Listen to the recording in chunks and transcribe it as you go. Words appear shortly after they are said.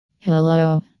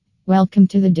Hello. Welcome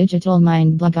to the Digital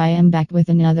Mind Blog. I am back with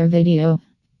another video.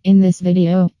 In this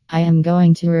video, I am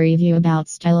going to review about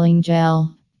styling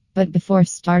gel. But before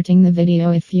starting the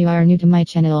video, if you are new to my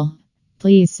channel,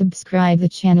 please subscribe the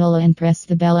channel and press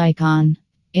the bell icon.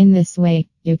 In this way,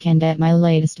 you can get my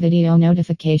latest video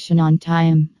notification on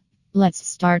time. Let's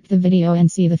start the video and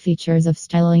see the features of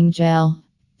styling gel.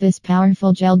 This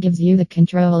powerful gel gives you the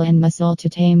control and muscle to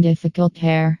tame difficult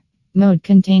hair. Mode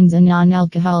contains a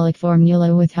non-alcoholic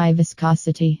formula with high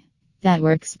viscosity that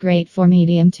works great for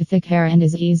medium to thick hair and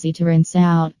is easy to rinse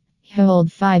out. Hold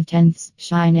 5/10,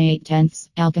 shine 8/10.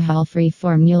 Alcohol-free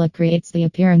formula creates the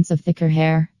appearance of thicker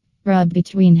hair. Rub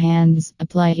between hands,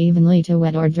 apply evenly to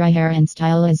wet or dry hair and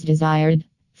style as desired.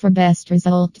 For best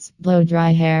results, blow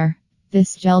dry hair.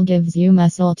 This gel gives you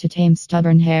muscle to tame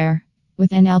stubborn hair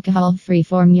with an alcohol-free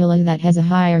formula that has a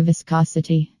higher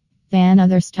viscosity than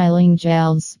other styling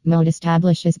gels. Mode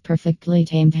establishes perfectly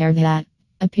tamed hair that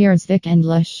appears thick and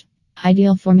lush,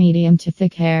 ideal for medium to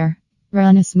thick hair.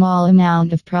 Run a small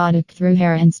amount of product through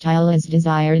hair and style as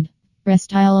desired.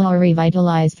 Restyle or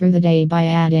revitalize through the day by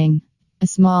adding a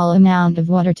small amount of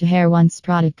water to hair once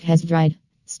product has dried.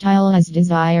 Style as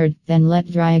desired, then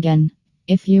let dry again.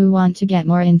 If you want to get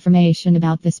more information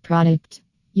about this product,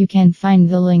 you can find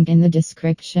the link in the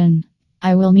description.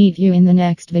 I will meet you in the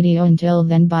next video. Until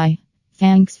then, bye.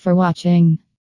 Thanks for watching.